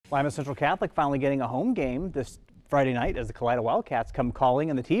Lima Central Catholic finally getting a home game this Friday night as the Kalida Wildcats come calling,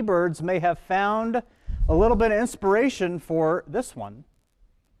 and the T-Birds may have found a little bit of inspiration for this one.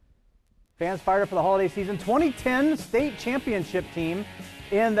 Fans fired up for the holiday season. 2010 state championship team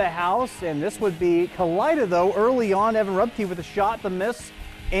in the house, and this would be Kalida though early on. Evan Rubke with the shot, the miss,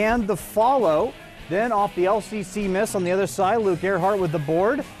 and the follow. Then off the LCC miss on the other side, Luke Earhart with the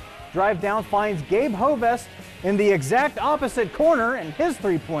board. Drive down finds Gabe Hovest in the exact opposite corner, and his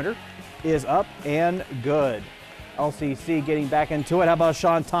three-pointer is up and good. LCC getting back into it. How about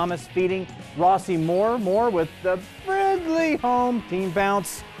Sean Thomas feeding Rossi Moore? Moore with the friendly home team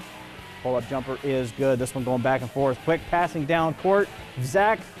bounce. Pull-up jumper is good. This one going back and forth. Quick passing down court.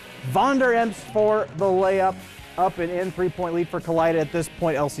 Zach Vonder Emps for the layup. Up and in, 3-point lead for Kalida. At this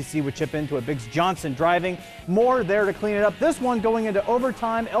point, LCC would chip into it. Biggs Johnson driving. Moore there to clean it up. This one going into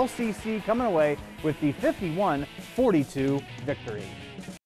overtime. LCC coming away with the 51-42 victory.